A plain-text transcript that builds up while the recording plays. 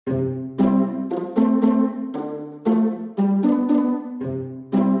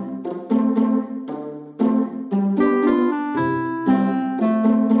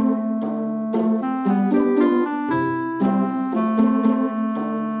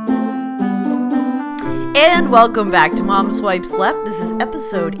And welcome back to Mom Swipes Left. This is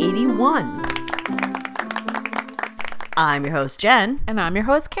episode 81. I'm your host, Jen. And I'm your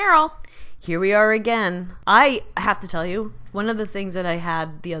host, Carol. Here we are again. I have to tell you, one of the things that I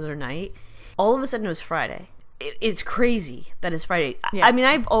had the other night, all of a sudden it was Friday. It's crazy that it's Friday. Yeah. I mean,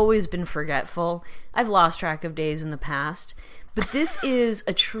 I've always been forgetful. I've lost track of days in the past. But this is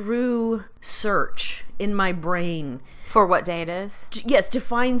a true search in my brain. For what day it is? Yes, to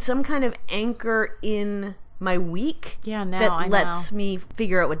find some kind of anchor in my week that lets me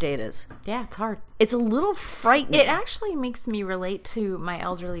figure out what day it is. Yeah, it's hard. It's a little frightening. It actually makes me relate to my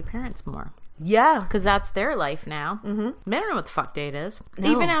elderly parents more. Yeah. Because that's their life now. Mm-hmm. They don't know what the fuck day it is. No.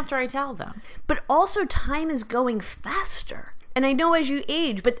 Even after I tell them. But also time is going faster. And I know as you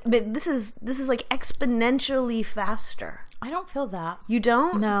age, but this is like exponentially faster. I don't feel that. You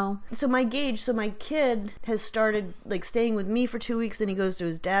don't? No. So my kid has started like staying with me for 2 weeks, then he goes to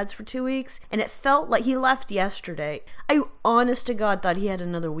his dad's for 2 weeks, and it felt like he left yesterday. I honest to God thought he had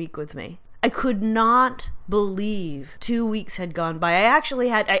another week with me. I could not believe 2 weeks had gone by.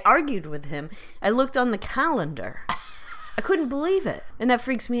 I argued with him. I looked on the calendar. I couldn't believe it. And that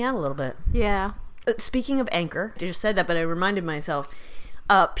freaks me out a little bit. Yeah. Speaking of Anchor, I just said that, but I reminded myself,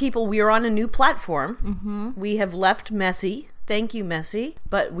 people, we are on a new platform. Mm-hmm. We have left Messy. Thank you, Messy.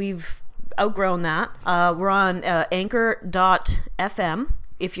 But we've outgrown that. We're on anchor.fm.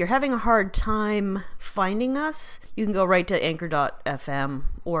 If you're having a hard time finding us, you can go right to anchor.fm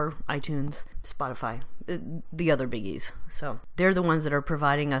or iTunes, Spotify, the other biggies. So they're the ones that are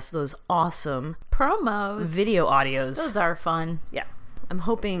providing us those awesome promos, video audios. Those are fun. Yeah. I'm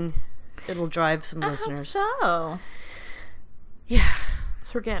hoping it'll drive some listeners. I hope so. Yeah.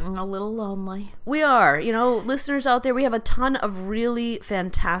 So we're getting a little lonely. We are. You know, listeners out there, we have a ton of really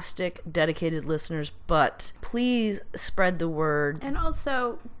fantastic, dedicated listeners, but please spread the word. And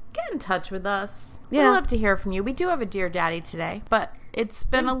also, get in touch with us. Yeah. We'd love to hear from you. We do have a Dear Daddy today, but it's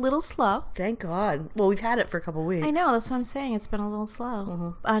been a little slow. Thank God. Well, we've had it for a couple weeks. I know, that's what I'm saying. It's been a little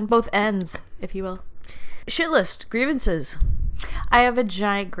slow. On both ends, if you will. Shit list, grievances. I have a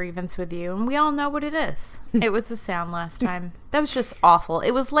giant grievance with you, and we all know what it is. It was the sound last time. That was just awful.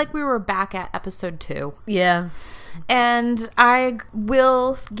 It was like we were back at episode 2. Yeah. And I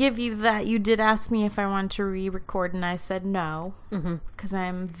will give you that you did ask me if I wanted to re-record, and I said no, because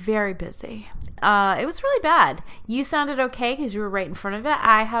I'm very busy. It was really bad. You sounded okay because you were right in front of it.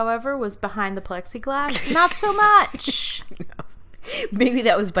 I, however, was behind the plexiglass. Not so much. Maybe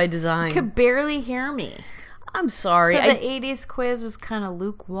that was by design. You could barely hear me. I'm sorry. So the 80s quiz was kind of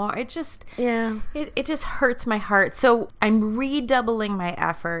lukewarm. It just, it just hurts my heart. So I'm redoubling my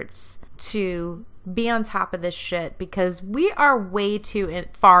efforts to be on top of this shit because we are way too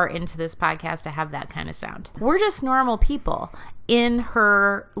far into this podcast to have that kind of sound. We're just normal people in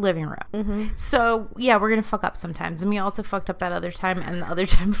her living room. Mm-hmm. So yeah, we're going to fuck up sometimes. And we also fucked up that other time and the other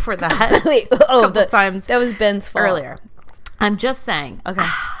time before that. Wait, times that was Ben's fault. Earlier. I'm just saying. Okay.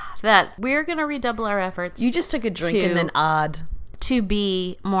 That we're going to redouble our efforts. You just took a drink and then to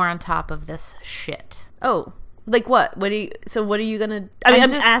be more on top of this shit. Oh, like what? What are you going to... I mean,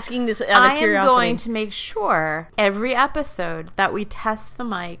 I'm asking this out of curiosity. I am going to make sure every episode that we test the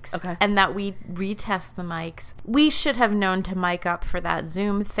mics and that we retest the mics. We should have known to mic up for that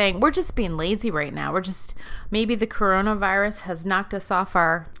Zoom thing. We're just being lazy right now. Maybe the coronavirus has knocked us off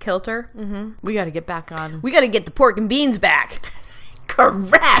our kilter. Mm-hmm. We got to get back on. We got to get the pork and beans back.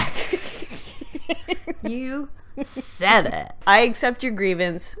 Correct. You said it. I accept your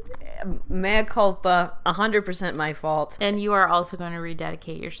grievance. Mea culpa, 100% my fault. And you are also going to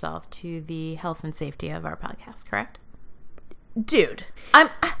rededicate yourself to the health and safety of our podcast, correct? Dude.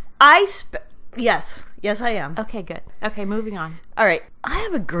 Yes, I am. Okay, good. Okay, moving on. All right. I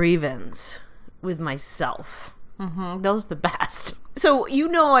have a grievance with myself. Mm-hmm. Those are the best. So, you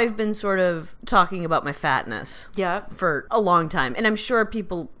know, I've been sort of talking about my fatness for a long time. And I'm sure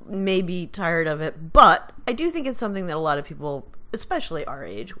people may be tired of it. But I do think it's something that a lot of people, especially our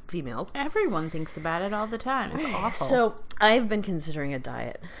age, females. Everyone thinks about it all the time. It's awful. So, I've been considering a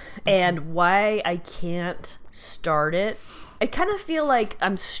diet. And why I can't start it, I kind of feel like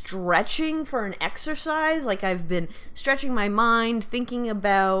I'm stretching for an exercise. Like I've been stretching my mind, thinking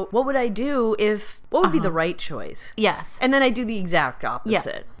about what would I do what would be the right choice? Yes. And then I do the exact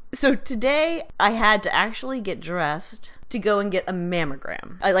opposite. Yeah. So today I had to actually get dressed to go and get a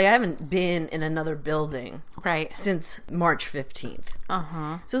mammogram. I haven't been in another building since March 15th. So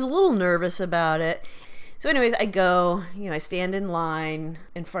I was a little nervous about it. So anyways, I go, I stand in line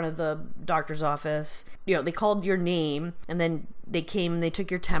in front of the doctor's office. They called your name, and then they came and they took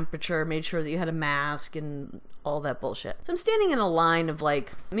your temperature, made sure that you had a mask and all that bullshit. So I'm standing in a line of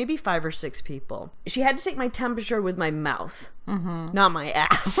like maybe 5 or 6 people. She had to take my temperature with my mouth, not my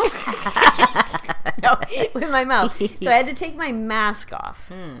ass. No, with my mouth. So I had to take my mask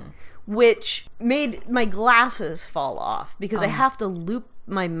off, which made my glasses fall off because I have to loop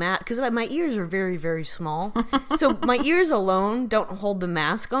my mask, because my ears are very, very small. So my ears alone don't hold the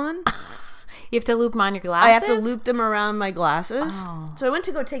mask on. You have to loop them on your glasses? I have to loop them around my glasses. Oh. So I went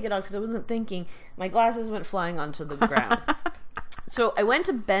to go take it off because I wasn't thinking. My glasses went flying onto the ground. So I went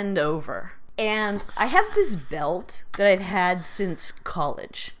to bend over, and I have this belt that I've had since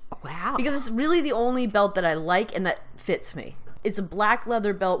college. Wow. Because it's really the only belt that I like and that fits me. It's a black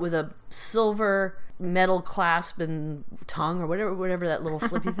leather belt with a silver metal clasp and tongue or whatever that little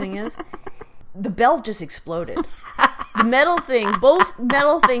flippy thing is. The belt just exploded. The metal thing, both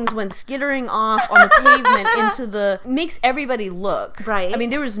metal things went skittering off on the pavement makes everybody look. Right. I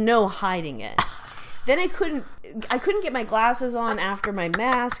mean, there was no hiding it. Then I couldn't get my glasses on after my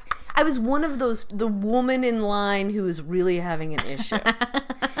mask. I was one of the woman in line who was really having an issue.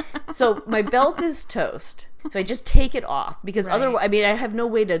 So my belt is toast. So I just take it off because otherwise, I have no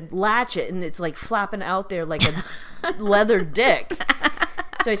way to latch it, and it's like flapping out there like a leather dick.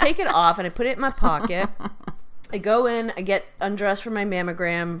 So I take it off and I put it in my pocket. I go in, I get undressed for my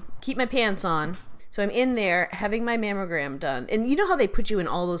mammogram, keep my pants on. So I'm in there having my mammogram done. And you know how they put you in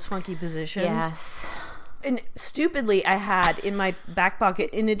all those funky positions? Yes. And stupidly, I had in my back pocket,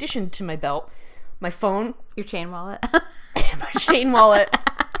 in addition to my belt, my phone. Your chain wallet. My chain wallet.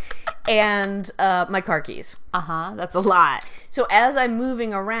 And my car keys. That's a lot. So as I'm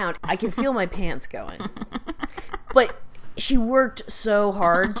moving around, I can feel my pants going. But she worked so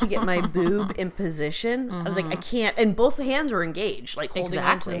hard to get my boob in position. I was like, I can't. And both hands were engaged, like holding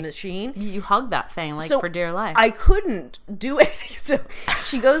onto the machine. You hugged that thing like for dear life. I couldn't do anything. So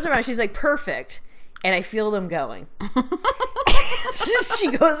she goes around. She's like, perfect. And I feel them going.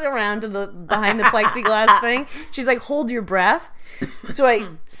 She goes around to behind the plexiglass thing. She's like, hold your breath. So I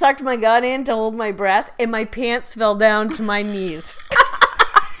sucked my gun in to hold my breath, and my pants fell down to my knees.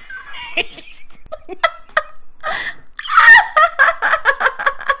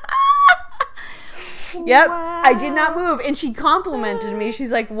 Yep, wow. I did not move, and she complimented me.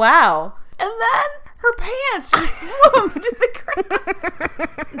 She's like, wow. And then her pants just boom to the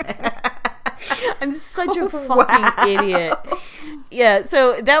ground. I'm such a fucking idiot. Yeah,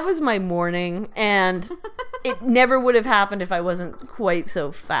 so that was my morning, and it never would have happened if I wasn't quite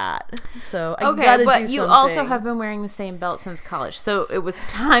so fat. So I gotta do something. You also have been wearing the same belt since college, so it was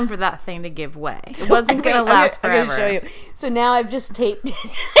time for that thing to give way. It wasn't going to last forever. I'm going to show you. So now I've just taped it.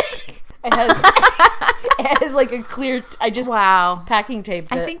 It has like a clear. I just packing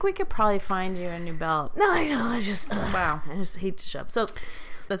taped it. I think we could probably find you a new belt. No, I know. I just hate to shove. So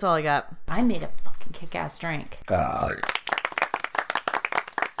that's all I got. I made a fucking kick-ass drink.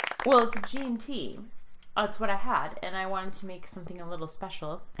 Well, it's a G&T. That's what I had, and I wanted to make something a little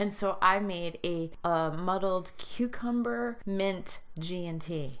special, and so I made a muddled cucumber mint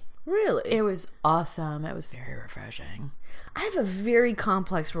G&T. Really? It was awesome. It was very refreshing. I have a very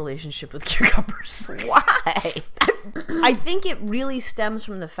complex relationship with cucumbers. Why? I think it really stems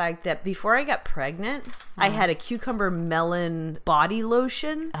from the fact that before I got pregnant, I had a cucumber melon body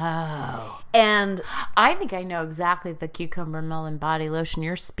lotion. Oh. And I think I know exactly the cucumber melon body lotion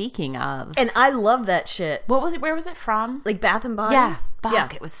you're speaking of. And I love that shit. What was it? Where was it from? Like Bath and Body? Yeah. Fuck, yeah.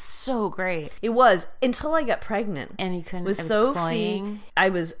 It was so great. It was until I got pregnant. And you couldn't. With Sophie, I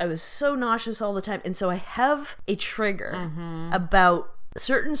was so nauseous all the time, and so I have a trigger about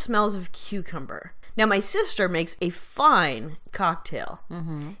certain smells of cucumber. Now my sister makes a fine cocktail.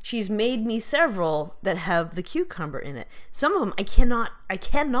 She's made me several that have the cucumber in it. Some of them I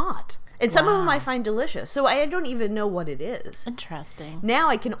cannot. And some of them I find delicious. So I don't even know what it is. Interesting. Now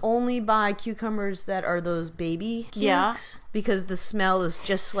I can only buy cucumbers that are those baby cukes because the smell is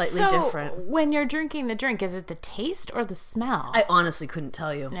just slightly different. When you're drinking the drink, is it the taste or the smell? I honestly couldn't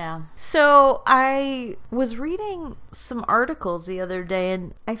tell you. Yeah. So I was reading some articles the other day,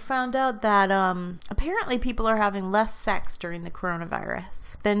 and I found out that apparently people are having less sex during the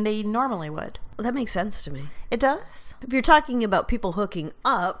coronavirus than they normally would. Well, that makes sense to me. It does? If you're talking about people hooking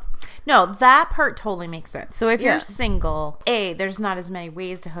up... No, that part totally makes sense. So if you're single, there's not as many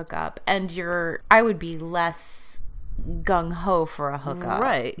ways to hook up, and I would be less gung-ho for a hookup.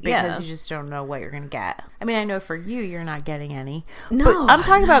 Right, Because you just don't know what you're going to get. I mean, I know for you're not getting any. No, but I'm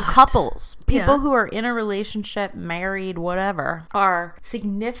talking about couples. People Yeah. who are in a relationship, married, whatever, are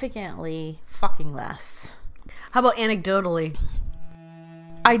significantly fucking less. How about anecdotally?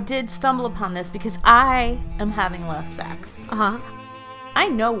 I did stumble upon this because I am having less sex. Uh-huh. I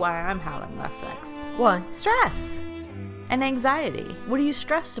know why I'm having less sex. What? Stress and anxiety. What are you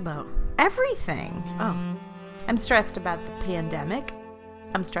stressed about? Everything. Oh. I'm stressed about the pandemic.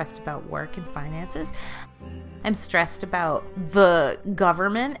 I'm stressed about work and finances. I'm stressed about the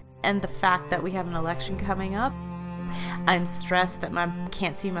government and the fact that we have an election coming up. I'm stressed that I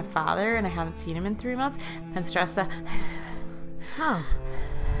can't see my father and I haven't seen him in 3 months. I'm stressed that... Oh.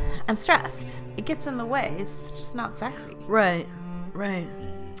 I'm stressed. It gets in the way. It's just not sexy. Right.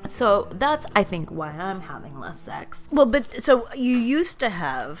 So that's, I think, why I'm having less sex. Well, but so you used to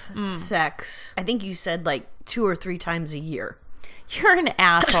have sex, I think you said like 2 or 3 times a year. You're an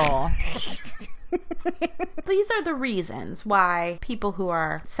asshole. These are the reasons why people who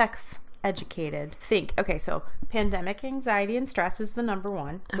are sex educated think, okay, so pandemic anxiety and stress is the number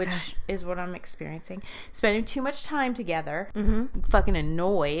one, which is what I'm experiencing. Spending too much time together, fucking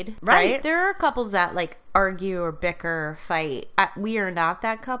annoyed, right? There are couples that like argue or bicker or fight. We are not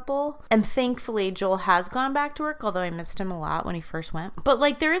that couple, and thankfully Joel has gone back to work, although I missed him a lot when he first went. But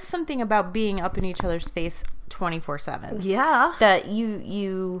like there is something about being up in each other's face 24/7. Yeah. That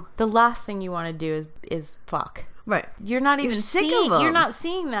you the last thing you want to do is fuck. Right. You're not even sick seeing of 'em. you're not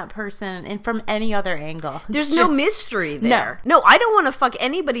seeing that person and from any other angle. There's It's no just- mystery there. No, I don't want to fuck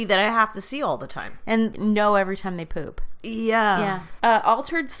anybody that I have to see all the time. and know every time they poop. Yeah.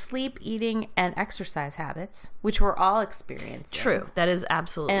 Altered sleep, eating, and exercise habits, which we're all experiencing. True. That is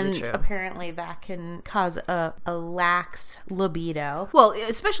absolutely And true. apparently that can cause a lax libido. Well,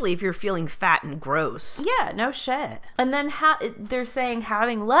 especially if you're feeling fat and gross. Yeah, no shit. And then they're saying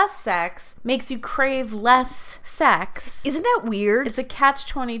having less sex makes you crave less sex. Isn't that weird? It's a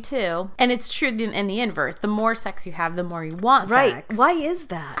catch-22. And it's true in the inverse. The more sex you have, the more you want right. sex. Why is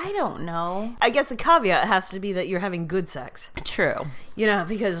that? I don't know. I guess the caveat has to be that you're having good sex. True. You know,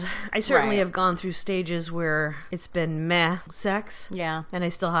 because I certainly Right. have gone through stages where it's been meh sex. Yeah. And I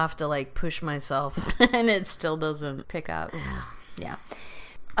still have to like push myself. And it still doesn't pick up. Yeah.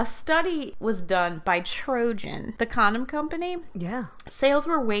 A study was done by Trojan, the condom company. Yeah. Sales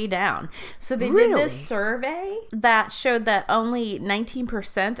were way down. So they did Really? this survey that showed that only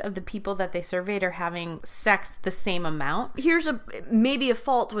 19% of the people that they surveyed are having sex the same amount. Here's maybe a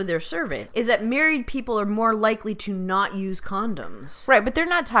fault with their survey is that married people are more likely to not use condoms. Right, but they're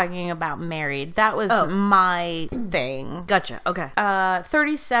not talking about married. That was my thing. Gotcha. Okay.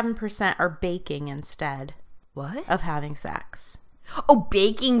 37% are baking instead What? of having sex. Oh,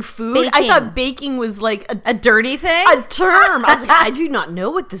 baking food? I thought baking was like A dirty thing? a term. I was like, I do not know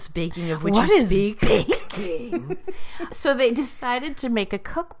what this baking of which What you is speak. baking? So they decided to make a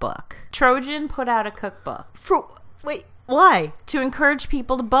cookbook. Trojan put out a cookbook Wait, why? to encourage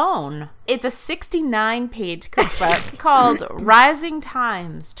people to bone. It's a 69-page cookbook called Rising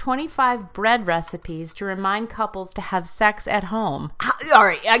Times, 25 bread recipes to remind couples to have sex at home. All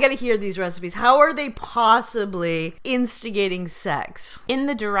right, I gotta hear these recipes. How are they possibly instigating sex? In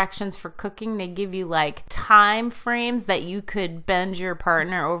the directions for cooking, they give you like time frames that you could bend your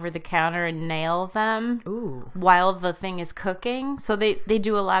partner over the counter and nail them while the thing is cooking. So they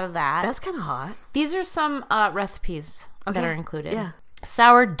do a lot of that. That's kind of hot. These are some recipes that are included. Yeah.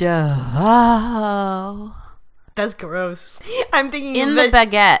 Sourdough. That's gross. I'm thinking In the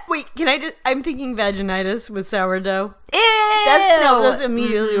baguette. Wait, I'm thinking vaginitis with sourdough. Ew! That's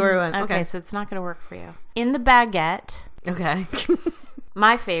immediately where I went. Okay, so it's not going to work for you. In the baguette, Okay.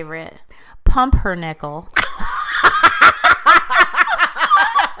 my favorite, pumpernickel.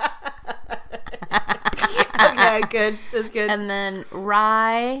 Okay, good. That's good. And then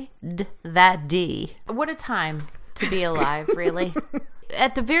ride that D. What a time to be alive, really.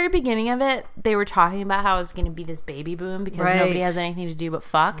 At the very beginning of it, they were talking about how it's going to be this baby boom because nobody has anything to do but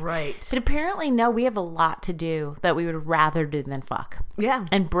fuck. Right. But apparently, no, we have a lot to do that we would rather do than fuck. Yeah.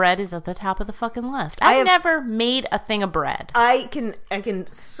 And bread is at the top of the fucking list. I've never made a thing of bread. I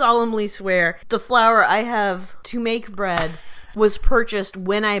can solemnly swear the flour I have to make bread was purchased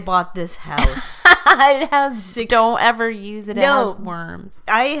when I bought this house. It has. Don't ever use it. It has worms.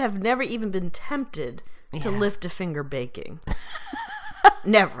 I have never even been tempted to lift a finger baking.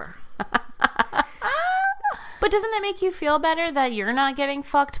 Never. But doesn't it make you feel better that you're not getting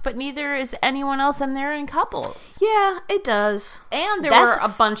fucked, but neither is anyone else, and they're in couples? Yeah, it does. And there were a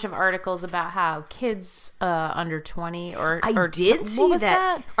bunch of articles about how kids under 20 or I did see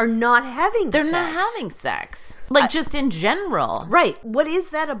that are not having They're sex. not having sex. Like, just in general. Right. What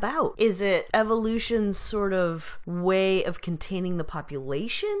is that about? Is it evolution's sort of way of containing the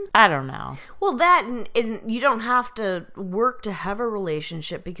population? I don't know. Well, that and you don't have to work to have a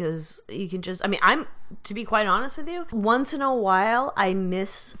relationship because you can just, I mean, to be quite honest with you, once in a while I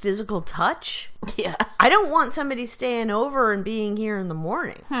miss physical touch. Yeah. I don't want somebody staying over and being here in the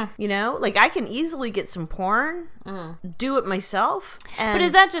morning. You know? Like, I can easily get some porn, do it myself. But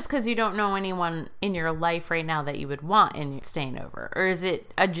is that just because you don't know anyone in your life right now that you would want in your staying over? Or is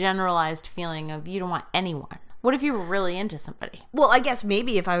it a generalized feeling of you don't want anyone? What if you were really into somebody? Well, I guess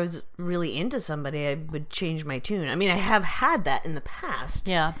maybe if I was really into somebody, I would change my tune. I mean, I have had that in the past.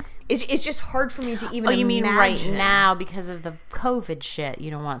 Yeah. It's just hard for me to even imagine. Oh, you mean right now because of the COVID shit,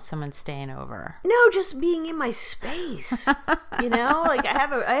 you don't want someone staying over? No, just being in my space. You know, like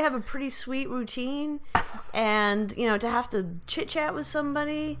I have a pretty sweet routine, and you know, to have to chit chat with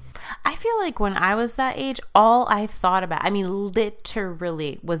somebody. I feel like when I was that age, all I thought about, I mean,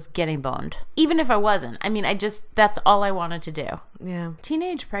 literally, was getting boned. Even if I wasn't. I mean, that's all I wanted to do. Yeah.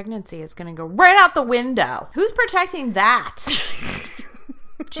 Teenage pregnancy is going to go right out the window. Who's protecting that?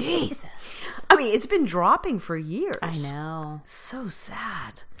 Jesus. I mean, it's been dropping for years. I know. So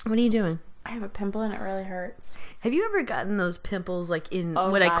sad. What are you doing? I have a pimple and it really hurts. Have you ever gotten those pimples like in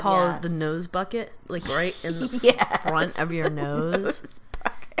I call the nose bucket? Like right in the front of your nose?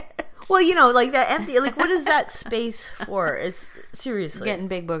 Well, you know, like that empty, like what is that space for? It's seriously getting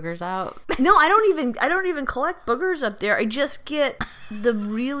big boogers out. No, I don't even collect boogers up there. I just get the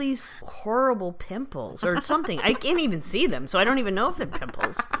really horrible pimples or something. I can't even see them, so I don't even know if they're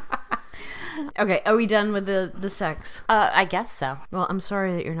pimples. Okay, are we done with the sex? I guess so. Well, I'm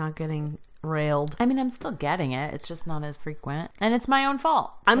sorry that you're not getting railed. I mean, I'm still getting it. It's just not as frequent, and it's my own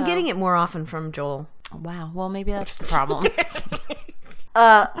fault. So. I'm getting it more often from Joel. Wow. Well, maybe that's the problem.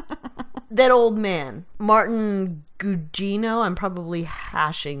 That old man, Martin Gugino, I'm probably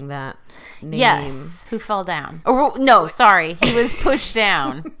hashing that name. Yes, who fell down. Oh, no, sorry. He was pushed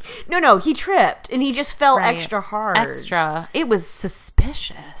down. No, he tripped, and he just fell extra hard. Extra. It was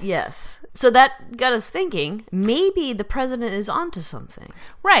suspicious. Yes. So that got us thinking, maybe the president is onto something.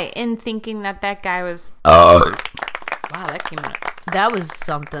 Right, in thinking that guy was... Wow, that came out. That was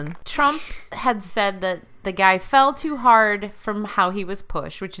something. Trump had said that the guy fell too hard from how he was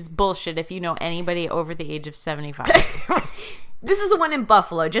pushed, which is bullshit if you know anybody over the age of 75. This is the one in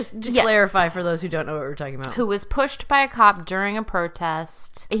Buffalo, just to clarify for those who don't know what we're talking about. Who was pushed by a cop during a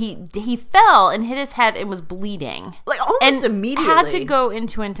protest. He fell and hit his head and was bleeding. Like almost immediately. Had to go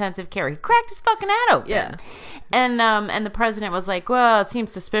into intensive care. He cracked his fucking head open. Yeah. And the president was like, well, it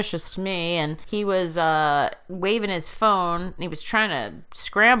seems suspicious to me. And he was waving his phone. He was trying to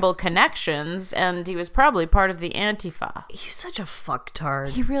scramble connections. And he was probably part of the Antifa. He's such a fucktard.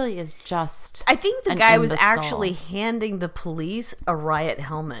 He really is just I think the guy was actually handing the police a riot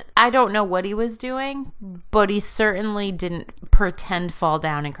helmet. I don't know what he was doing, but he certainly didn't pretend fall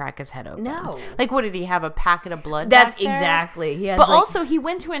down and crack his head open. No. Like, what did he have, a packet of blood That's back there? Exactly. He had but also, he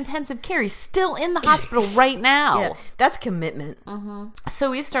went to intensive care. He's still in the hospital right now. Yeah, that's commitment. Mm-hmm.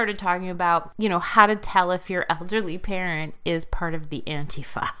 So we started talking about, you know, how to tell if your elderly parent is part of the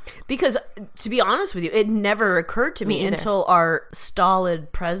Antifa. Because, to be honest with you, it never occurred to me until our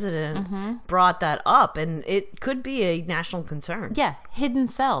stolid president brought that up. And it could be a national concern. Yeah, hidden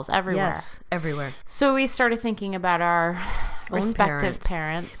cells everywhere. Yes, everywhere. So we started thinking about our respective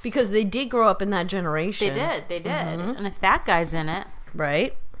parents. Because they did grow up in that generation. They did. And if that guy's in it.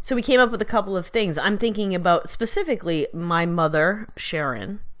 Right. So we came up with a couple of things. I'm thinking about specifically my mother,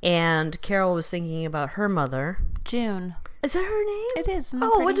 Sharon, and Carol was thinking about her mother. June. Is that her name? It is.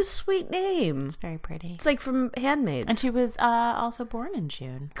 Oh, what a sweet name. It's very pretty. It's like from Handmaids. And she was also born in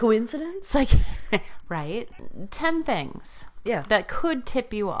June. Coincidence? It's like, right? 10 things that could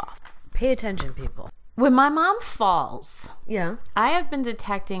tip you off. Pay attention, people. When my mom falls, I have been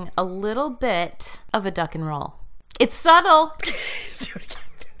detecting a little bit of a duck and roll. It's subtle.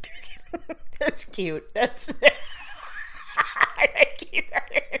 That's cute. That's...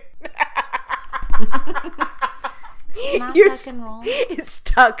 It's not tuck and roll. It's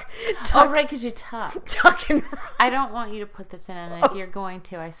tuck. Oh, right, because you tuck. Tuck and roll. I don't want you to put this in, and if you're going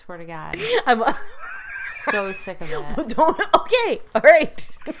to, I swear to God. I'm so sick of it. Well, don't. Okay. All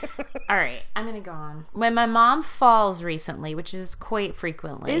right. All right. I'm going to go on. When my mom falls recently, which is quite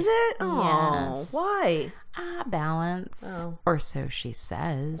frequently. Is it? Oh, yes. Why? Balance. Oh. Or so she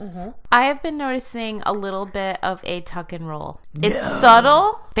says. I have been noticing a little bit of a tuck and roll. It's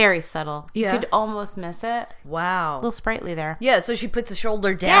subtle. Very subtle. Yeah. You could almost miss it. Wow. A little sprightly there. Yeah, so she puts the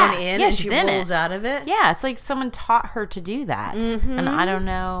shoulder down and she's she in rolls out of it. Yeah, it's like someone taught her to do that. And I don't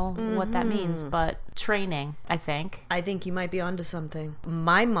know what that means, but training, I think. I think you might be onto something.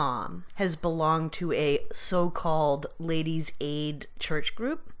 My mom has belonged to a so-called ladies' aid church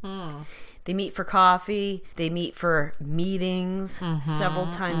group. They meet for coffee. They meet for meetings several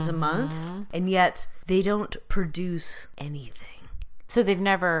times a month. And yet they don't produce anything. So they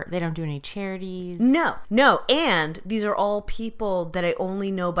don't do any charities? No. And these are all people that I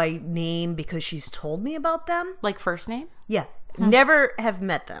only know by name because she's told me about them. Like first name? Yeah. Never have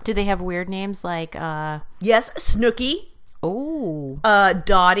met them. Do they have weird names like, Yes, Snooky. Oh.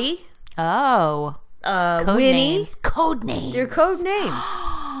 Dottie. Oh. Code Winnie. names. Code names. They're code names.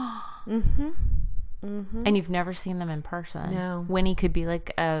 And you've never seen them in person? No. Winnie could be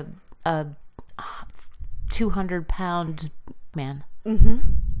like a 200-pound man.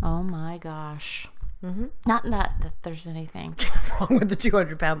 Oh my gosh. Not that there's anything Wrong with the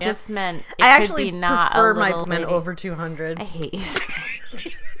 200-pound. just meant it I could actually be not prefer a my little men lady. over 200. I hate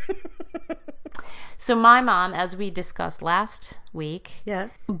you. So my mom, as we discussed last week, Yeah.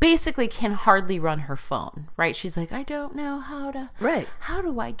 basically can hardly run her phone, right? She's like, I don't know how to, Right. how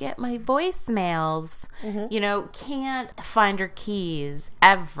do I get my voicemails? You know, can't find her keys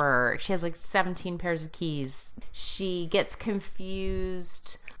ever. She has like 17 pairs of keys. She gets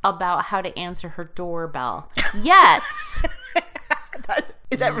confused about how to answer her doorbell. Yet,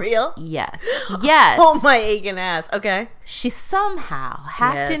 Is that real? yes, yet, Oh, my aching ass. Okay. she somehow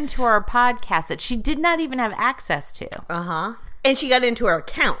hacked Yes. into our podcast that she did not even have access to. Uh-huh. And she got into her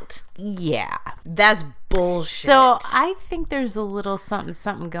account. Yeah. That's bullshit. So I think there's a little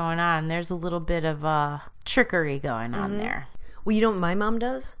something going on. There's a little bit of trickery going on there. Well, you know what my mom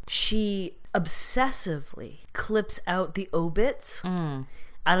does? She obsessively clips out the obits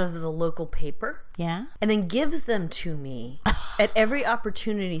out of the local paper Yeah. and then gives them to me at every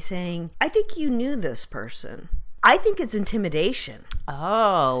opportunity saying, I think you knew this person. I think it's intimidation.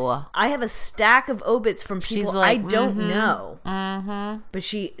 Oh. I have a stack of obits from people like, I don't know. But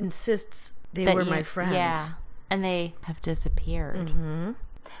she insists they were my friends. Yeah. And they have disappeared.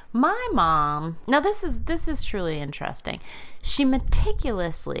 My mom, now this is truly interesting. She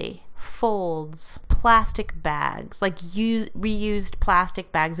meticulously folds plastic bags, like reused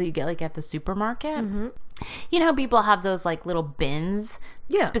plastic bags that you get like at the supermarket. You know how people have those like little bins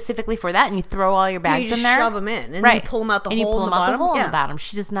specifically for that, and you throw all your bags you in there. Shove them in, and Right. then you pull them out the and you hole pull in the them out bottom. the hole in Yeah. the bottom.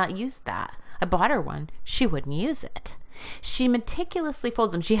 She does not use that. I bought her one. She wouldn't use it. She meticulously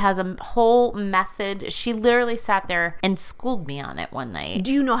folds them. She has a whole method. She literally sat there and schooled me on it one night.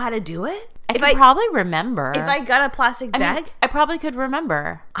 Do you know how to do it? I could probably remember. If I got a plastic bag, I probably could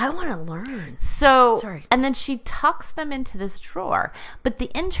remember. I want to learn. So, Sorry. and then she tucks them into this drawer. But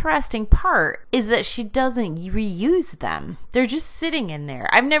the interesting part is that she doesn't reuse them. They're just sitting in there.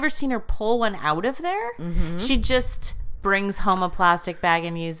 I've never seen her pull one out of there. She just brings home a plastic bag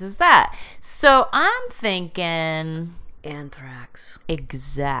and uses that. So I'm thinking... Anthrax.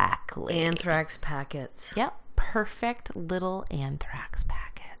 Exactly. Anthrax packets. Yep. Perfect little anthrax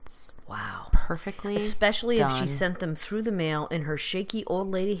packets. Wow. Perfectly Especially if she done. sent them through the mail in her shaky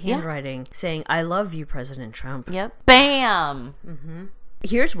old lady handwriting saying, I love you, President Trump. Yep. Bam!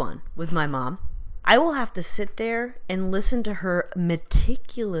 Here's one with my mom. I will have to sit there and listen to her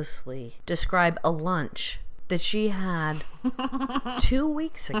meticulously describe a lunch that she had 2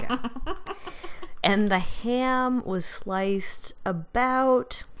 weeks ago. And the ham was sliced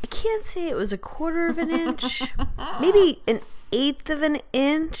about, I can't say it was 1/4 of an inch, maybe 1/8 of an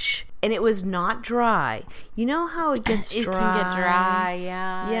inch, and it was not dry. You know how it gets dry? It can get dry,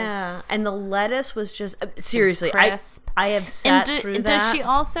 yeah. Yeah, and the lettuce was just seriously. Crisp. I have sat through that. Does she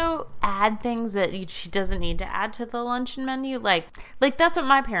also add things that she doesn't need to add to the luncheon menu? Like that's what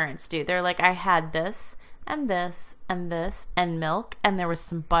my parents do. They're like, I had this and this and this and milk, and there was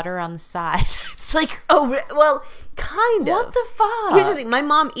some butter on the side. It's like, Oh, well, kind of. what the fuck? Here's the thing. My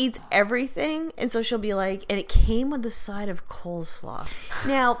mom eats everything, and so she'll be like, and it came with a side of coleslaw.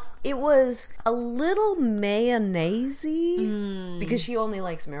 Now, it was a little mayonnaise-y because she only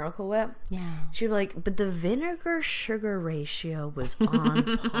likes Miracle Whip. Yeah. She'd be like, but the vinegar-sugar ratio was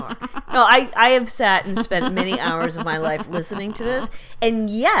on par. No, I have sat and spent many hours of my life listening to this, and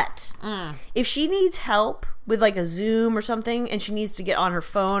yet, if she needs help with like a Zoom or something, and she needs to get on her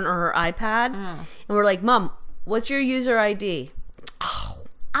phone or her iPad, and we're like, Mom, what's your user ID? Oh,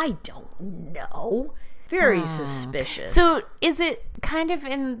 I don't know. Very suspicious. So is it kind of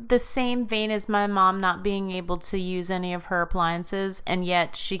in the same vein as my mom not being able to use any of her appliances, and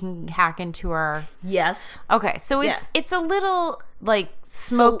yet she can hack into our... Yes. Okay, so it's a little like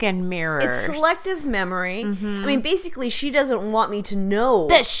smoke and mirrors. It's selective memory. I mean, basically, she doesn't want me to know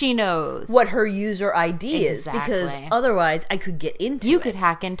that she knows what her user ID is, because otherwise I could get into it. You could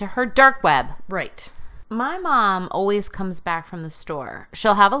hack into her dark web. Right. My mom always comes back from the store.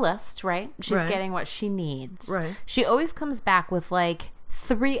 She'll have a list, right? She's getting what she needs. Right. She always comes back with like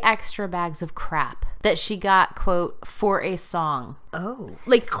 3 extra bags of crap that she got, quote, for a song. Oh.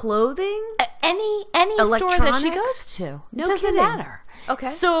 Like clothing? Any store that she goes to. No it doesn't kidding. matter. Okay.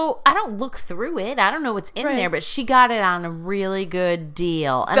 So I don't look through it. I don't know what's in there, but she got it on a really good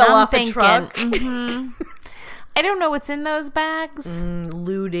deal. And Fell I'm off thinking, a truck. I don't know what's in those bags.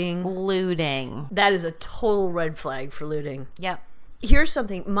 Looting. That is a total red flag for looting. Yep. Here's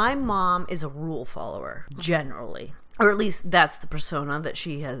something. My mom is a rule follower, generally. Or at least that's the persona that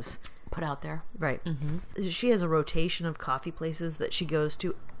she has put out there. Right. Mm-hmm. She has a rotation of coffee places that she goes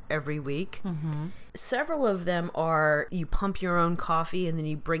to every week. Mm-hmm. Several of them are you pump your own coffee and then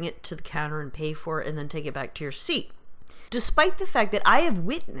you bring it to the counter and pay for it and then take it back to your seat. Despite the fact that I have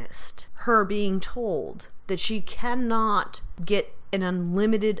witnessed her being told that she cannot get an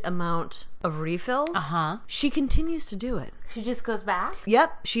unlimited amount of refills, she continues to do it. She just goes back?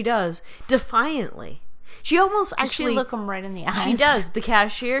 Yep, she does. Defiantly. She almost actually... She look them right in the eyes? She does. The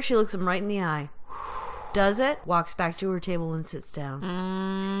cashier, she looks them right in the eye. Does it, walks back to her table and sits down.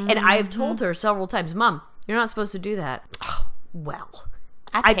 Mm-hmm. And I have told her several times, Mom, you're not supposed to do that. Oh, well...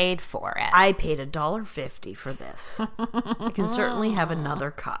 I paid for it. I paid $1.50 for this. I can certainly have another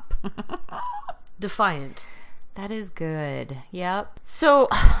cup. Defiant. That is good. Yep. So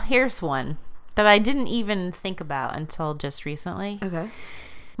here's one that I didn't even think about until just recently. Okay.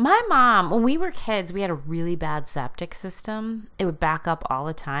 My mom, when we were kids, we had a really bad septic system. It would back up all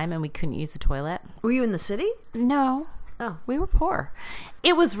the time and we couldn't use the toilet. Were you in the city? No. Oh, we were poor.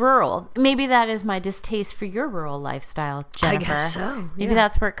 It was rural. Maybe that is my distaste for your rural lifestyle, Jennifer. I guess so. Yeah. Maybe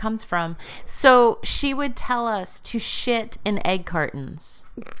that's where it comes from. So she would tell us to shit in egg cartons.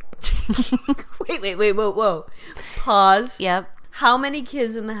 Wait, whoa. Pause. Yep. How many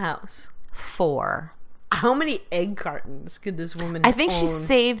kids in the house? 4. How many egg cartons could this woman I think own? she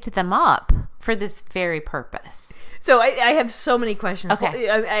saved them up for this very purpose. So I have so many questions. Okay.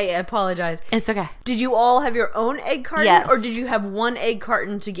 I apologize. It's okay. Did you all have your own egg carton? Yes. Or did you have one egg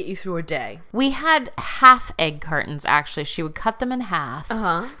carton to get you through a day? We had half egg cartons, actually. She would cut them in half.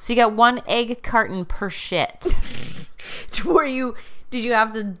 Uh-huh. So you got 1 egg carton per shit. Did you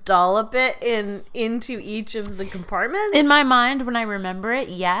have to dollop it into each of the compartments? In my mind, when I remember it,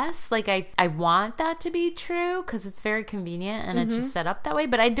 yes. Like, I want that to be true because it's very convenient and it's just set up that way.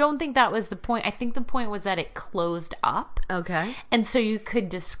 But I don't think that was the point. I think the point was that it closed up. Okay. And so you could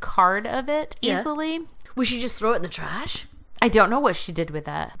discard of it easily. Would she just throw it in the trash? I don't know what she did with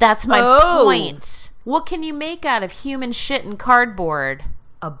that. That's my point. What can you make out of human shit and cardboard?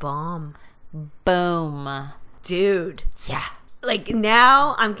 A bomb. Boom. Dude. Yeah. Like,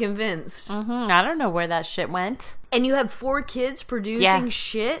 now I'm convinced. I don't know where that shit went. And you have 4 kids producing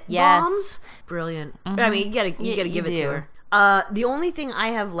shit bombs? Brilliant. I mean, you gotta give it to her. The only thing I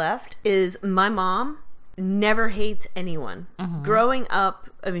have left is my mom never hates anyone. Growing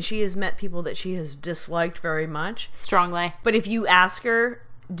up, I mean, she has met people that she has disliked very much. Strongly. But if you ask her,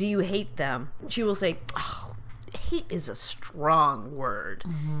 do you hate them? She will say, oh, hate is a strong word.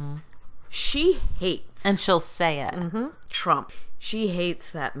 She hates. And she'll say it. Trump. She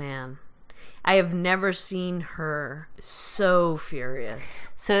hates that man. I have never seen her so furious.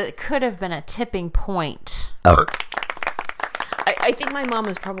 So it could have been a tipping point. I think my mom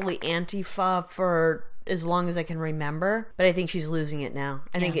was probably Antifa for as long as I can remember, but I think she's losing it now.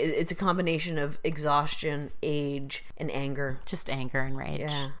 I think it's a combination of exhaustion, age, and anger. Just anger and rage.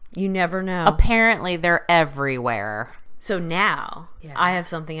 Yeah. You never know. Apparently they're everywhere. So now, I have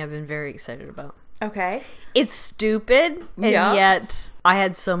something I've been very excited about. Okay. It's stupid, and yet I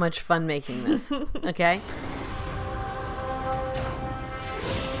had so much fun making this. Okay?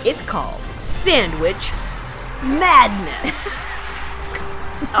 It's called Sandwich Madness.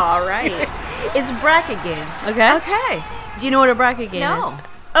 All right. It's a bracket game, okay? Okay. Do you know what a bracket game is? No.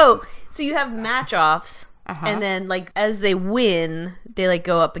 Oh, so you have match-offs, and then, like, as they win, they, like,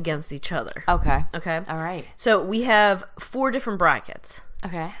 go up against each other. Okay. Okay? All right. So we have 4 different brackets.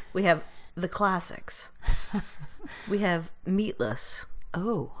 Okay. We have the classics. We have meatless.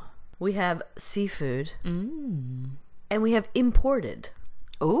 Oh. We have seafood. And we have imported.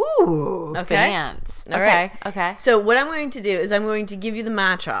 Ooh. Okay. Fancy. All okay. right. Okay. So what I'm going to do is I'm going to give you the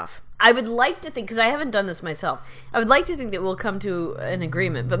match off. I would like to think, because I haven't done this myself, I would like to think that we'll come to an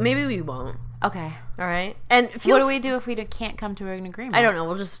agreement, but maybe we won't. Okay. All right? And what do we do if we can't come to an agreement? I don't know.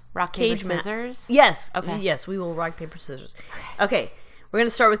 We'll just rock, paper, scissors? Yes. Okay. Yes, we will rock, paper, scissors. Okay. We're going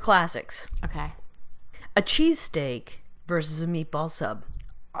to start with classics. Okay. A cheesesteak versus a meatball sub.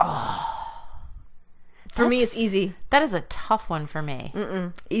 Oh. For me, it's easy. That is a tough one for me.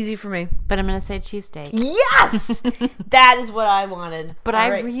 Easy for me. But I'm going to say cheesesteak. Yes! That is what I wanted. But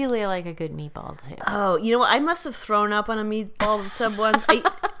I really like a good meatball, too. Oh, you know what? I must have thrown up on a meatball sub once.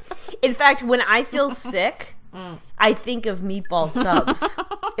 In fact, when I feel sick, I think of meatball subs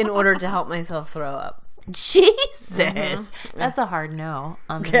in order to help myself throw up. Jesus! That's a hard no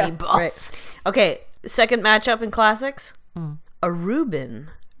on the meatballs. Right. Okay, second matchup in classics. A Reuben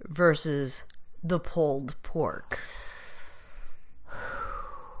versus the pulled pork.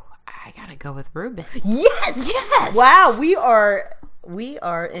 I gotta go with Reuben. Yes! Yes! Wow, we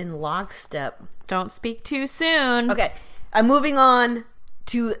are in lockstep. Don't speak too soon. Okay, I'm moving on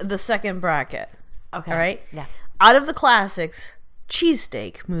to the second bracket. Okay. All right? Yeah. Out of the classics,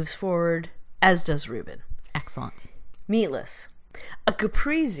 cheesesteak moves forward, as does Reuben. Excellent. Meatless. A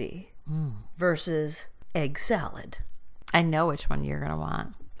caprese versus egg salad. I know which one you're gonna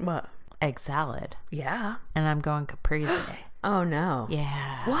want. What? Egg salad. Yeah. And I'm going caprese. Oh, no.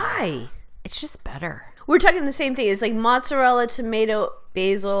 Yeah. Why? It's just better. We're talking the same thing. It's like mozzarella, tomato,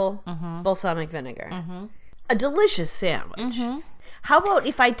 basil, balsamic vinegar. A delicious sandwich. How about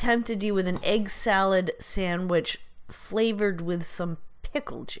if I tempted you with an egg salad sandwich flavored with some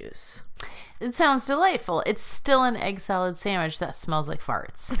pickle juice? It sounds delightful. It's still an egg salad sandwich that smells like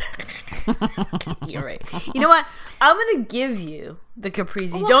farts. You're right. You know what? I'm going to give you the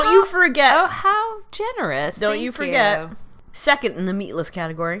caprese. Well, don't you forget. Oh, how generous. Don't you forget. Second in the meatless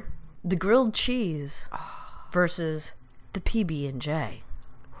category, the grilled cheese versus the PB&J.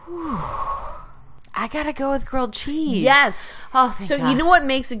 I gotta go with grilled cheese. Yes. Oh, thank God. You know what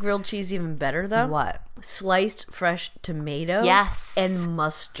makes a grilled cheese even better, though? What? Sliced fresh tomato. Yes. And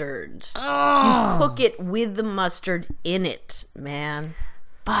mustard. Oh. You cook it with the mustard in it, man.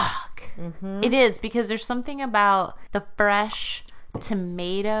 Fuck. It is, because there's something about the fresh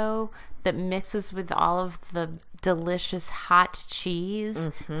tomato that mixes with all of the delicious hot cheese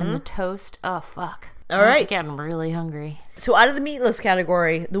and the toast. Oh, fuck. All right. I'm getting really hungry. So out of the meatless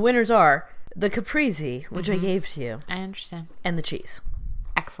category, the winners are the caprese, which I gave to you. I understand. And the cheese.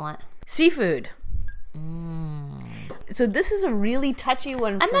 Excellent. Seafood. So this is a really touchy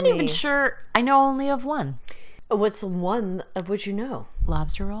one for me. I'm not even sure. I know only of one. What's one of which you know?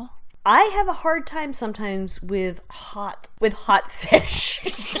 Lobster roll. I have a hard time sometimes with hot fish.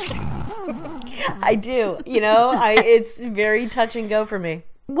 I do. You know, it's very touch and go for me.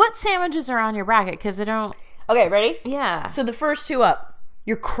 What sandwiches are on your bracket? Because I don't... Okay, ready? Yeah. So the first two up.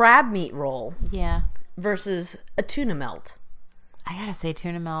 Your crab meat roll. Yeah. Versus a tuna melt. I gotta say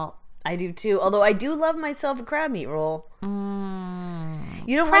tuna melt. I do too. Although I do love myself a crab meat roll.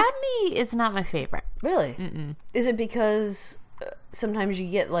 You don't crab meat is not my favorite. Really? Is it because sometimes you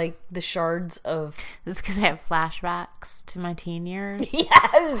get like the shards of... It's because I have flashbacks to my teen years.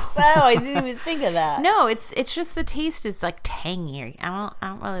 Yes. So I didn't even think of that. No, it's just the taste is like tangy. I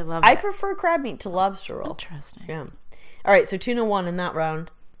don't really love it. I prefer crab meat to lobster roll. Interesting. Yeah. All right, so tuna won in that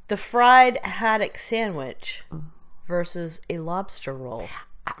round. The fried haddock sandwich versus a lobster roll.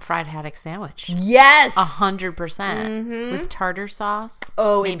 Fried haddock sandwich. Yes! 100%. With tartar sauce.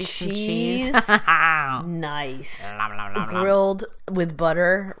 Oh, maybe and some cheese. cheese. Nice. Grilled with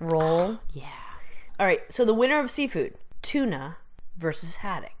butter roll. Yeah. All right, so the winner of seafood, tuna versus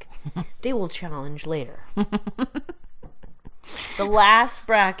haddock. They will challenge later. The last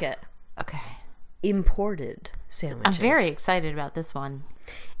bracket. Okay. Imported sandwiches. I'm very excited about this one.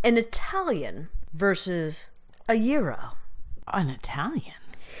 An Italian versus a Euro. An Italian?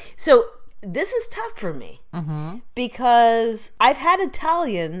 So this is tough for me because I've had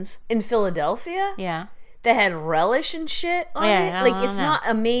Italians in Philadelphia that had relish and shit on it. It's not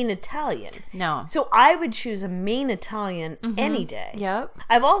a main Italian. No. So I would choose a main Italian any day. Yep.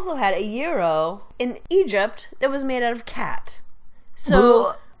 I've also had a Euro in Egypt that was made out of cat.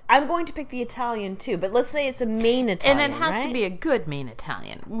 So... I'm going to pick the Italian too, but let's say it's a main Italian, and it has right? to be a good main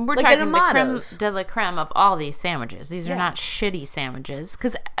Italian. We're like talking the creme Amato's. de la creme of all these sandwiches. These are not shitty sandwiches,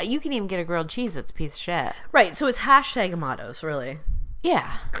 because you can even get a grilled cheese that's a piece of shit. Right, so it's hashtag Amato's, really. Yeah.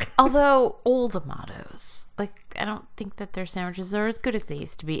 Although old Amato's, like, I don't think that their sandwiches are as good as they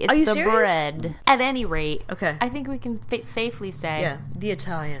used to be. It's Are you the serious? bread. At any rate, Okay. I think we can safely say, Yeah, the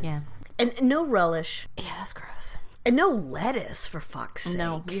Italian. Yeah. And no relish. Yeah, that's gross. And no lettuce, for fuck's sake.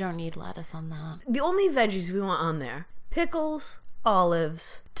 No, you don't need lettuce on that. The only veggies we want on there, pickles,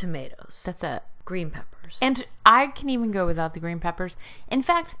 olives, tomatoes. That's it. Green peppers. And I can even go without the green peppers. In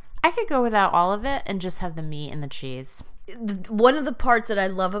fact, I could go without all of it and just have the meat and the cheese. One of the parts that I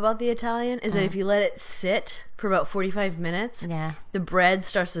love about the Italian is that if you let it sit for about 45 minutes, the bread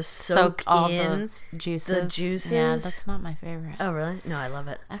starts to soak all in the juices. Yeah, that's not my favorite. Oh, really? No, I love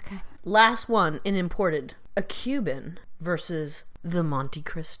it. Okay. Last one in imported. A Cuban versus the Monte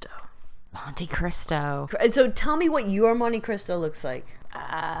Cristo. Monte Cristo. So tell me what your Monte Cristo looks like.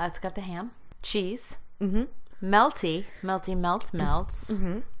 It's got the ham, cheese, melty melts.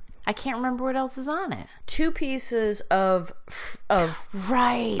 I can't remember what else is on it. 2 pieces of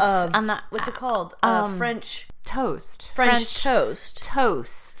right on the what's it called? French toast. French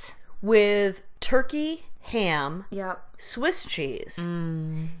toast with turkey, ham, Swiss cheese,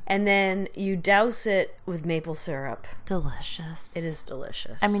 and then you douse it with maple syrup. Delicious. It is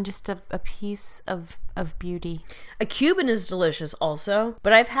delicious. I mean, just a piece of beauty. A Cuban is delicious also,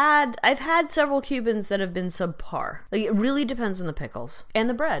 but I've had several Cubans that have been subpar. Like, it really depends on the pickles and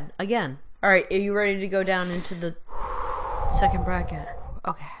the bread. Again. All right, are you ready to go down into the second bracket?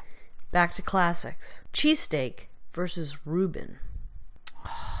 Okay. Back to classics. Cheesesteak versus Reuben.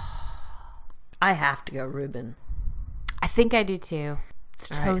 I have to go Reuben. I think I do too. It's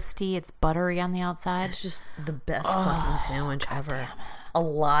toasty. It's buttery on the outside. It's just the best fucking sandwich ever. A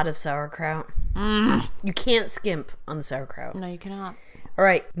lot of sauerkraut. You can't skimp on the sauerkraut. No, you cannot. All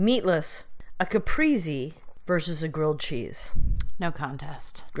right, meatless. A caprese versus a grilled cheese. No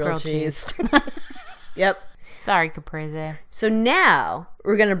contest. Grilled cheese. Yep. Sorry, caprese. So now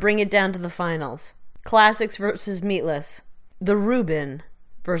we're going to bring it down to the finals. Classics versus meatless. The Reuben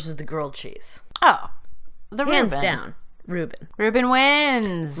versus the grilled cheese. Oh, the Hands Reuben. down. Reuben. Reuben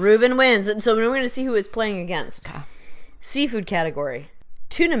wins. Reuben wins. And so we're going to see who it's playing against. Okay. Seafood category.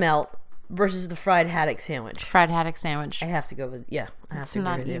 Tuna melt versus the fried haddock sandwich. Fried haddock sandwich. I have to go with, I have to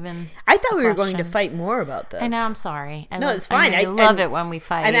agree with you. Even I thought we were going to fight more about this. I know, I'm sorry. It's fine. I love it when we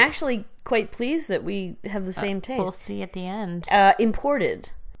fight. I'm actually quite pleased that we have the same taste. We'll see at the end.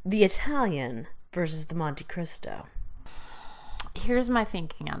 Imported. The Italian versus the Monte Cristo. Here's my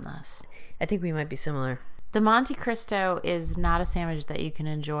thinking on this. I think we might be similar. The Monte Cristo is not a sandwich that you can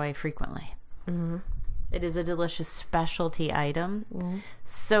enjoy frequently. Mm-hmm. It is a delicious specialty item. Mm-hmm.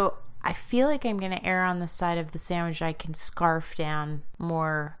 So I feel like I'm going to err on the side of the sandwich I can scarf down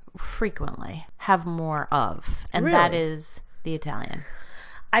more frequently, have more of. And really? That is the Italian.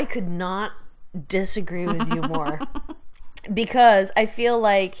 I could not disagree with you more. Because I feel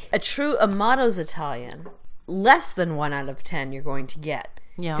like a true Amato's Italian, less than 1 out of 10 you're going to get.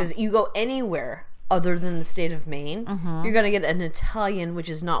 Yeah. Because you go anywhere other than the state of Maine, you're going to get an Italian which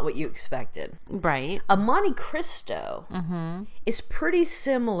is not what you expected. Right. A Monte Cristo is pretty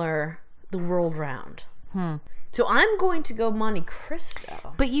similar the world round. So I'm going to go Monte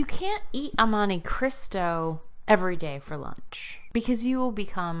Cristo. But you can't eat a Monte Cristo every day for lunch because you will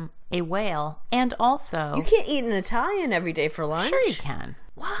become a whale. And also, you can't eat an Italian every day for lunch. Sure you can.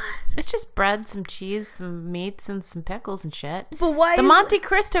 What? It's just bread, some cheese, some meats, and some pickles and shit. But why? The Monte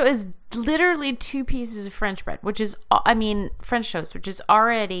Cristo is literally 2 pieces of French bread, which is, French toast, which is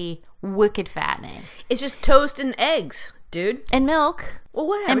already wicked fattening. It's just toast and eggs, dude. And milk. Well,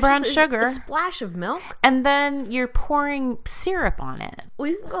 whatever. And brown sugar. A splash of milk. And then you're pouring syrup on it.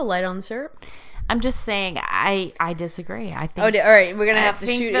 Well, you can go light on the syrup. I'm just saying, I disagree. I think. Oh, all right. We're gonna have to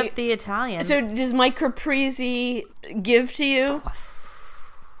shoot that the Italian. So, does Mike Caprese give to you,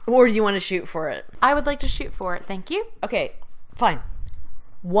 or do you want to shoot for it? I would like to shoot for it. Thank you. Okay, fine.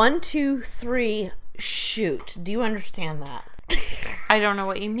 1, 2, 3, shoot. Do you understand that? I don't know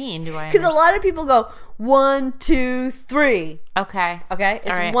what you mean. Do I? Because a lot of people go 1, 2, 3. Okay. Okay. It's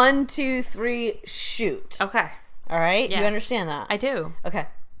right. 1, 2, 3, shoot. Okay. All right. Yes. You understand that? I do. Okay.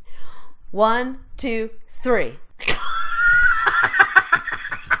 1, 2, 3.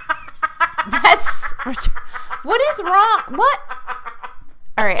 That's what is wrong? What?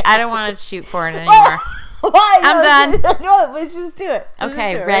 All right, I don't want to shoot for it anymore. Why? I'm done. No, let's just do it.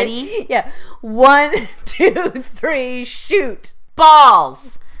 Okay, ready? Right? Yeah. 1, 2, 3, shoot.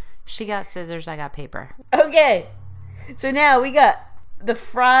 Balls. She got scissors. I got paper. Okay. So now we got the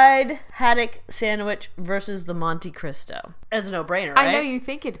fried haddock sandwich versus the Monte Cristo. It's a no-brainer, right? I know you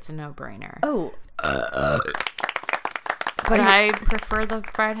think it's a no-brainer. Oh. But I prefer the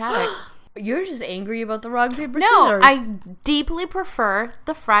fried haddock. You're just angry about the rock, paper, no, scissors. I deeply prefer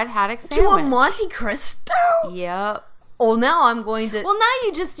the fried haddock sandwich. To a Monte Cristo? Yep. Well, now I'm going to... Well, now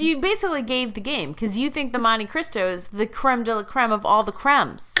you basically gave the game because you think the Monte Cristo is the creme de la creme of all the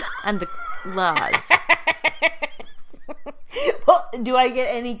cremes and the laws. Well, do I get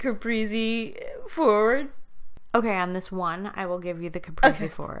any caprese forward? Okay, on this one, I will give you the Caprese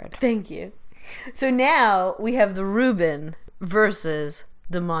Forward. Thank you. So now we have the Reuben versus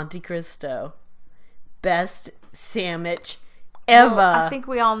the Monte Cristo. Best sandwich ever. Well, I think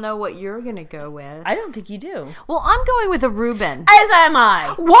we all know what you're going to go with. I don't think you do. Well, I'm going with a Reuben. As am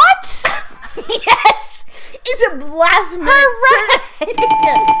I. What? Yes! It's a blasphemy.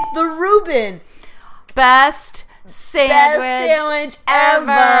 Hooray! The Reuben. Best sandwich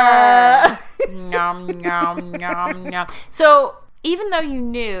ever. Nom, nom, nom, nom. So, even though you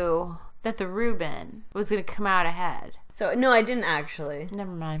knew that the Reuben was going to come out ahead. So, no, I didn't actually.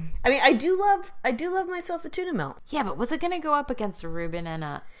 Never mind. I mean, I do love myself a tuna melt. Yeah, but was it going to go up against a Reuben and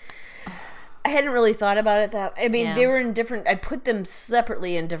a... I hadn't really thought about it they were in different, I put them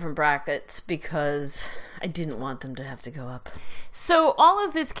separately in different brackets because I didn't want them to have to go up. So all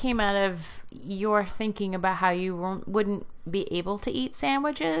of this came out of your thinking about how you wouldn't be able to eat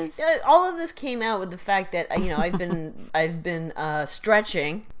sandwiches? All of this came out with the fact that, I've been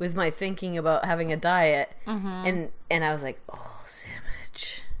stretching with my thinking about having a diet, and I was like, oh,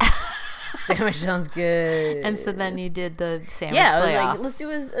 sandwich. Sandwich sounds good. And so then you did the sandwich I was playoffs. like, let's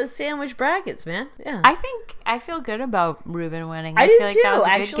do a sandwich brackets, man. Yeah. I feel good about Reuben winning. I do feel too. Like that was a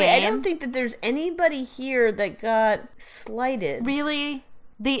actually, good game. I don't think that there's anybody here that got slighted. Really?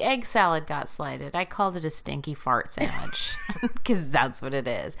 The egg salad got slighted. I called it a stinky fart sandwich because that's what it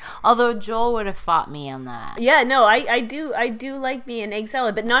is. Although Joel would have fought me on that. Yeah, no, I do like me an egg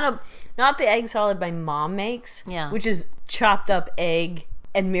salad, but not the egg salad my mom makes. Yeah. Which is chopped up egg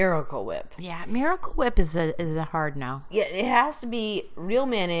and Miracle Whip. Yeah, Miracle Whip is a hard no. Yeah, it has to be real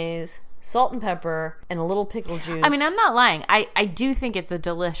mayonnaise, salt and pepper, and a little pickle juice. I mean, I'm not lying. I do think it's a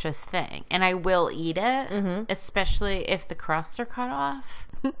delicious thing, and I will eat it, especially if the crusts are cut off.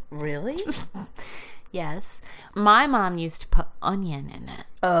 Really? Yes. My mom used to put onion in it.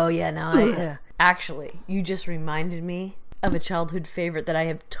 Oh, yeah, no. Actually, you just reminded me of a childhood favorite that I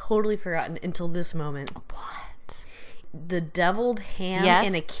have totally forgotten until this moment. What? The deviled ham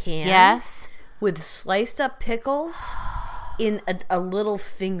in a can. Yes. With sliced up pickles in a little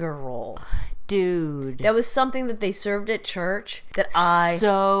finger roll. Dude. That was something that they served at church that I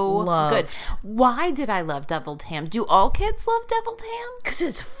loved. Good. Why did I love deviled ham? Do all kids love deviled ham? Because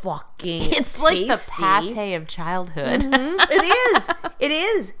it's fucking It's tasty. like the pate of childhood. It is. It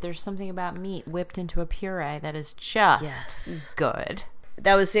is. There's something about meat whipped into a puree that is just good.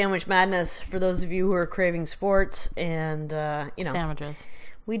 That was Sandwich Madness for those of you who are craving sports and, sandwiches.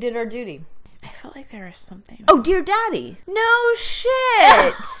 We did our duty. I felt like there was something. Oh, Dear Daddy. No shit.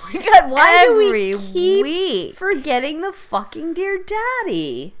 Oh my God, why do we keep week forgetting the fucking Dear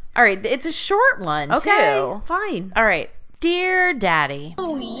Daddy? All right, it's a short one, too. Fine. All right. Dear Daddy.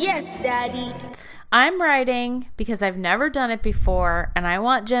 Oh, yes, Daddy. I'm writing because I've never done it before, and I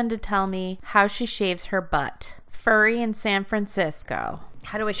want Jen to tell me how she shaves her butt. Furry in San Francisco.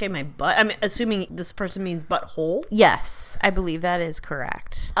 How do I shave my butt? I'm assuming this person means butthole. Yes, I believe that is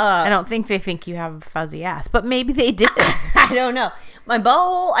correct. I don't think they think you have a fuzzy ass, but maybe they do. I don't know. My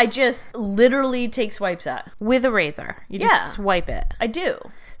butthole, I just literally take swipes at. With a razor. You just swipe it. I do.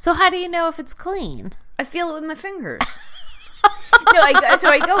 So how do you know if it's clean? I feel it with my fingers. So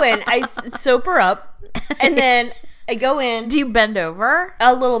I go in, I soap her up, and then I go in. Do you bend over?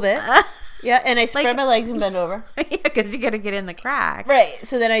 A little bit. Yeah, and I spread my legs and bend over. Yeah, because you got to get in the crack. Right.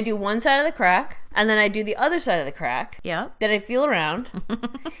 So then I do one side of the crack, and then I do the other side of the crack. Yep. Then I feel around, and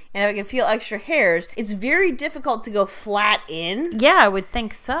if I can feel extra hairs, it's very difficult to go flat in. Yeah, I would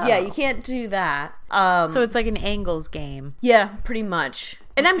think so. Yeah, you can't do that. So it's like an angles game. Yeah, pretty much.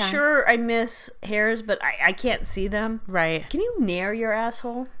 And I'm sure I miss hairs, but I can't see them. Right. Can you nair your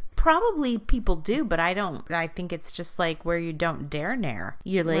asshole? Probably people do, but I don't. I think it's just like where you don't dare nair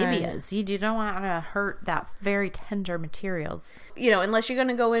your labias. Right. You don't want to hurt that very tender materials. Unless you're going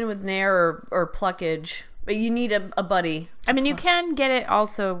to go in with nair or pluckage. But you need a buddy. I mean, you can get it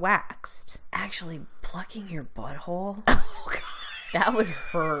also waxed. Actually, plucking your butthole? Oh, God. That would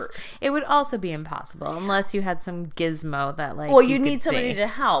hurt. It would also be impossible unless you had some gizmo that Well, you need somebody to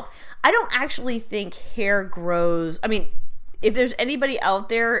help. I don't actually think hair grows. I mean, if there's anybody out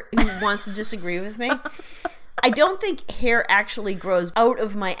there who wants to disagree with me, I don't think hair actually grows out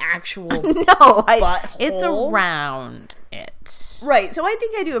of my actual butthole. It's around it. Right. So I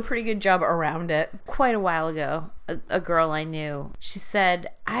think I do a pretty good job around it. Quite a while ago, a girl I knew, she said,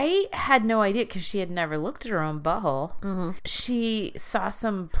 I had no idea because she had never looked at her own butthole. Mm-hmm. She saw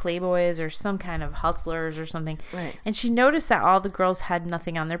some Playboys or some kind of Hustlers or something. Right. And she noticed that all the girls had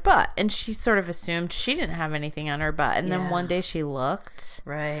nothing on their butt. And she sort of assumed she didn't have anything on her butt. And then one day she looked.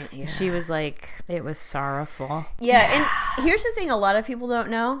 Right. Yeah. She was like, it was sorrowful. Yeah. And here's the thing a lot of people don't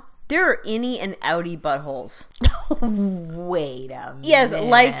know. There are innie and outie buttholes. Wait a minute. Yes,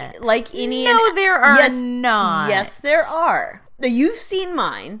 like innie. No, there are not. Yes, there are. Now, you've seen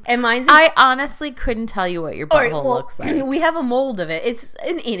mine, and mine's... I honestly couldn't tell you what your butthole looks like. We have a mold of it. It's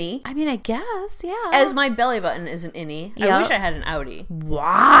an innie. I mean, I guess, yeah. As my belly button is an innie. Yep. I wish I had an outie.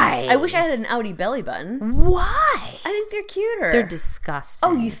 Why? I wish I had an outie belly button. Why? I think they're cuter. They're disgusting.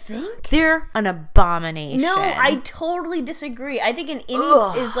 Oh, you think? They're an abomination. No, I totally disagree. I think an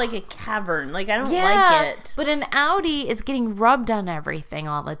innie is like a cavern. Like, I don't like it. But an outie is getting rubbed on everything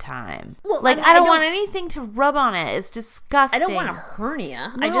all the time. Well, like, I don't want anything to rub on it. It's disgusting. I don't want a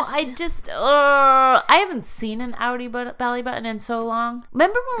hernia. No, I haven't seen an outie belly button in so long.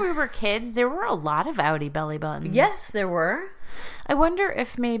 Remember when we were kids? There were a lot of outie belly buttons. Yes, there were. I wonder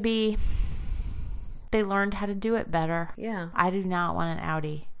if maybe they learned how to do it better. Yeah. I do not want an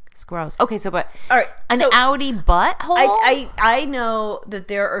outie. It's gross. Okay, so but all right, outie butthole? I know that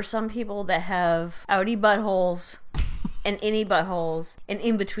there are some people that have outie buttholes and innie buttholes and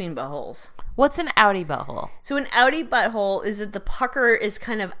in-between buttholes. What's an outie butthole? So an outie butthole is that the pucker is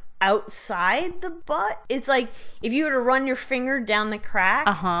kind of outside the butt. It's like if you were to run your finger down the crack,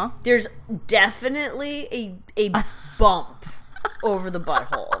 there's definitely a bump over the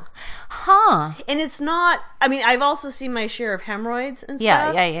butthole. Huh. And it's not, I mean, I've also seen my share of hemorrhoids and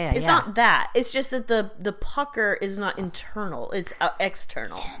stuff. Yeah. It's not that. It's just that the pucker is not internal. It's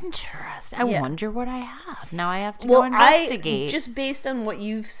external. Interesting. I wonder what I have. Now I have to go investigate. Just based on what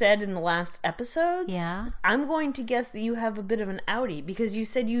you've said in the last episodes, I'm going to guess that you have a bit of an outie because you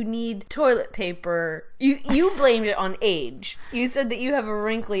said you need toilet paper. You blamed it on age. You said that you have a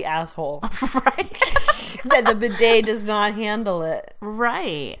wrinkly asshole. Right. That the bidet does not handle it.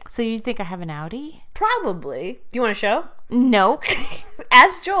 Right. So you think I have an outie? Probably. Do you want to show? Nope.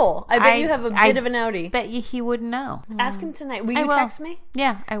 Ask Joel. I bet you have a bit of an outie. Bet you he wouldn't know. Ask him tonight. Will you text me?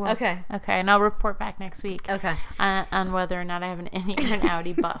 Yeah, I will. Okay. And I'll report back next week. Okay. On whether or not I have an innie or an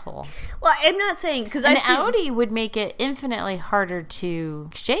outie butthole. Well, I'm not saying because an outie would make it infinitely harder to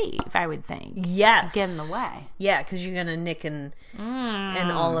shave. I would think. Yes. Get in the way. Yeah, because you're gonna nick and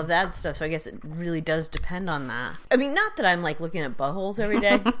all of that stuff. So I guess it really does depend on that. I mean, not that I'm like looking at buttholes every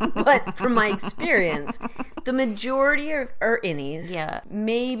day, but from my experience, the majority are innies. Yeah.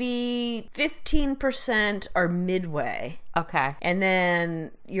 Maybe 15% are midway. Okay. And then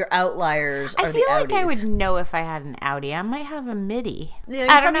your outliers are the outies. I feel like I would know if I had an outie. I might have a midi. Yeah,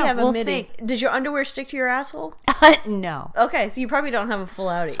 I don't know. Have a midi. See. Does your underwear stick to your asshole? No. Okay, so you probably don't have a full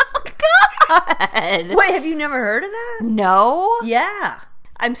outie. Oh, God. Wait, have you never heard of that? No. Yeah.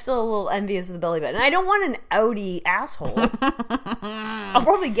 I'm still a little envious of the belly button. I don't want an outie asshole. I'll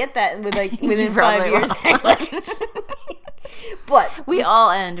probably get that within 5 years. But we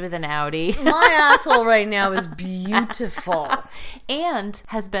all end with an outie. My asshole right now is beautiful. And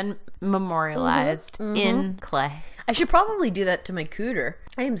has been memorialized in clay. I should probably do that to my cooter.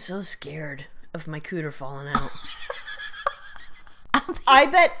 I am so scared of my cooter falling out. I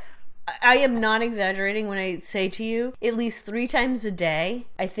bet... I am not exaggerating when I say to you, at least 3 times a day,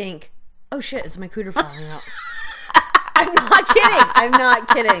 I think, oh shit, is my cooter falling out? I'm not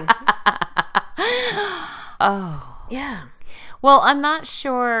kidding. Oh. Yeah. Well, I'm not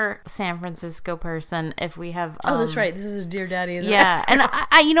sure, San Francisco person, if we have... oh, that's right. This is a Dear Daddy. Yeah. And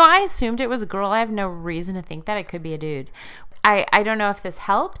I assumed it was a girl. I have no reason to think that. It could be a dude. I don't know if this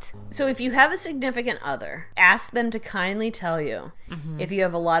helped. So if you have a significant other, ask them to kindly tell you if you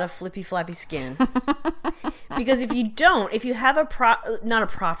have a lot of flippy flappy skin. Because if you don't, if you have not a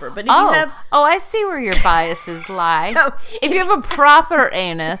proper, but if you have... Oh, I see where your biases lie. No, if you have a proper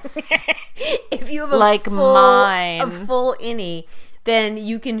anus, if you have like mine, a full innie, then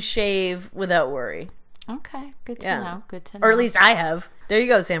you can shave without worry. Okay, good to know. Good to know. Or at least I have. There you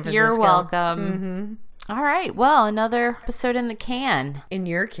go, San Francisco. You're welcome. All right. Well, another episode in the can. In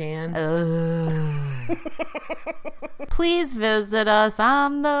your can. Please visit us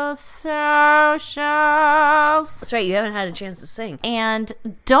on the socials. That's right. You haven't had a chance to sing. And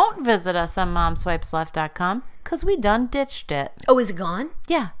don't visit us on momswipesleft.com because we done ditched it. Oh, is it gone?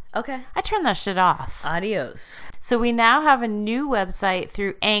 Yeah. Okay. I turned that shit off. Adios. So we now have a new website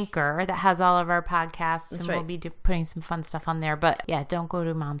through Anchor that has all of our podcasts. That's right. We'll be putting some fun stuff on there. But yeah, don't go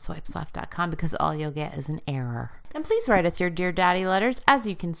to momswipesleft.com because all you'll get is an error. And please write us your Dear Daddy letters. As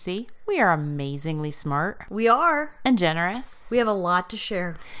you can see, we are amazingly smart. We are. And generous. We have a lot to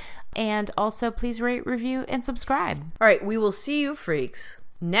share. And also, please rate, review, and subscribe. All right. We will see you, freaks,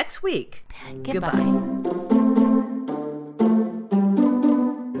 next week. Goodbye.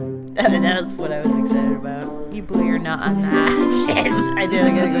 That's what I was excited about. You blew your nut on that. I did. I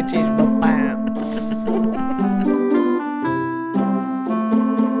gotta go change my pants.